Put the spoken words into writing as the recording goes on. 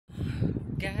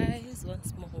Guys,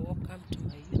 once more welcome to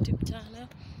my YouTube channel.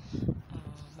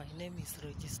 My name is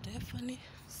Rogie Stephanie.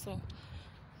 So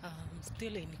I'm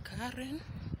still in Karen,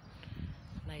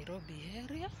 Nairobi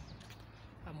area.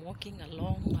 I'm walking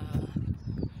along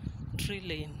Tree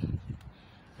Lane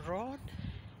Road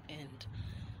and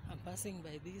I'm passing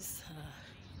by this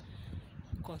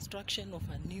construction of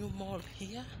a new mall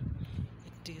here.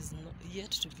 It is not yet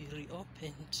to be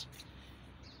reopened.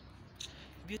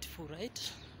 Beautiful,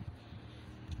 right?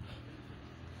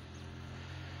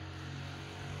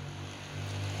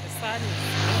 The sun is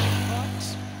very hot.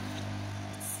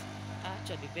 It's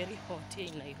actually very hot here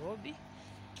in Nairobi,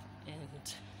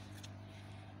 and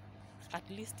at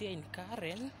least here in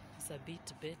Karen it's a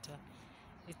bit better.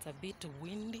 It's a bit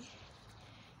windy,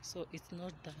 so it's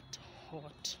not that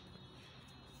hot.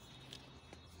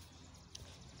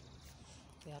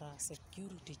 There are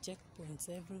security checkpoints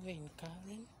everywhere in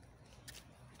Karen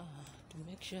to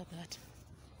make sure that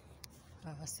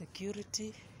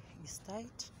security is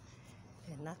tight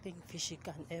and nothing fishy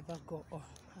can ever go on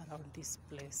around this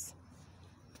place.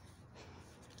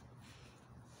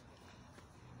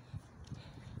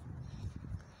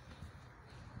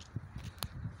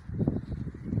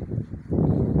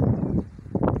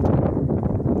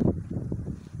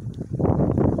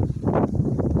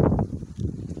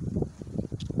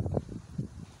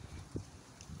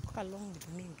 Walk along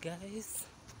with me, guys.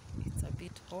 It's a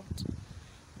bit hot,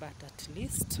 but at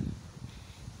least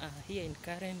here in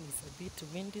Karen is a bit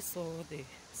windy, so the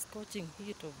scorching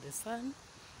heat of the sun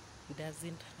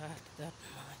doesn't hurt that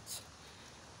much.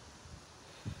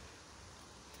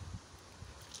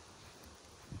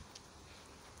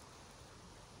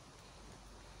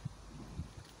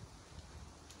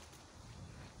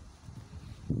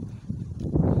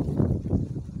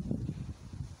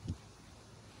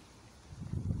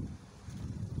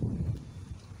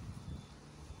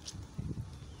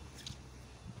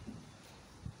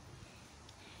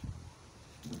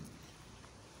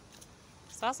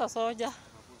 Sasa soja,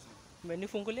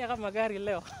 umenifungulia kama gari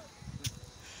leo.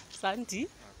 Santi.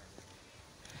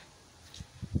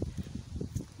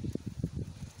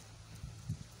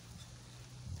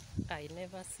 I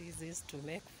never cease to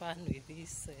make fun with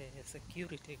these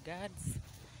security guards.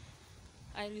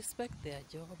 I respect their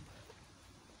job.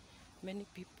 Many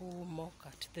people mock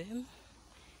at them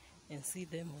and see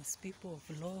them as people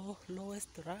of lowest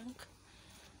rank.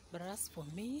 But as for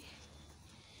me,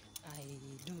 I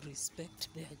do respect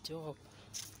their job.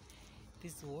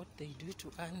 This is what they do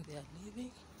to earn their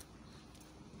living,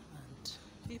 and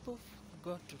people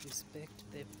got to respect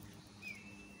them.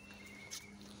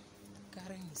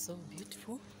 Karen is so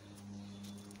beautiful.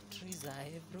 Trees are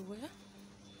everywhere.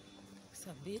 It's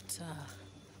a bit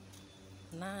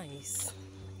nice.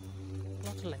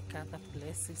 Not like other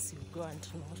places you go and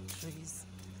no trees.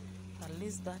 At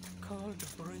least that cold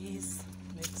breeze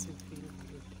makes you feel good.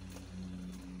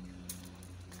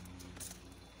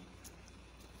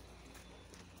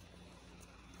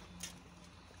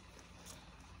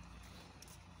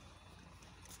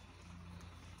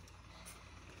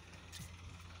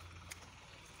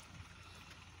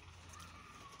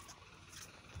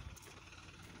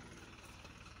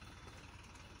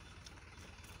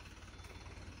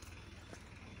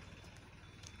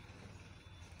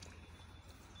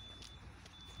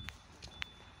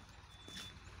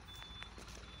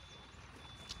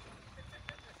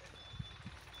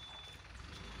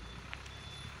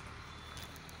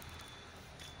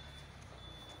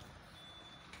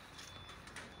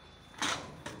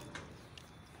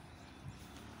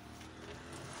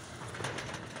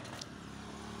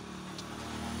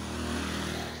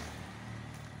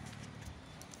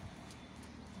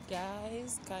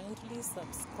 Guys, kindly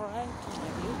subscribe to my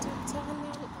YouTube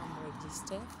channel. I'm Rogie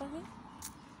Stephanie.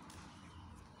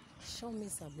 Show me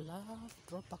some love.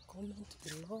 Drop a comment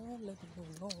below. Let me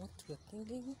know what you're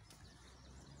thinking.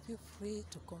 Feel free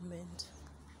to comment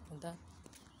in that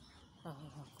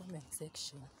comment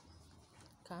section.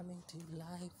 Coming to you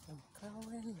live from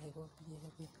Karen, Nairobi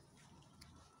area.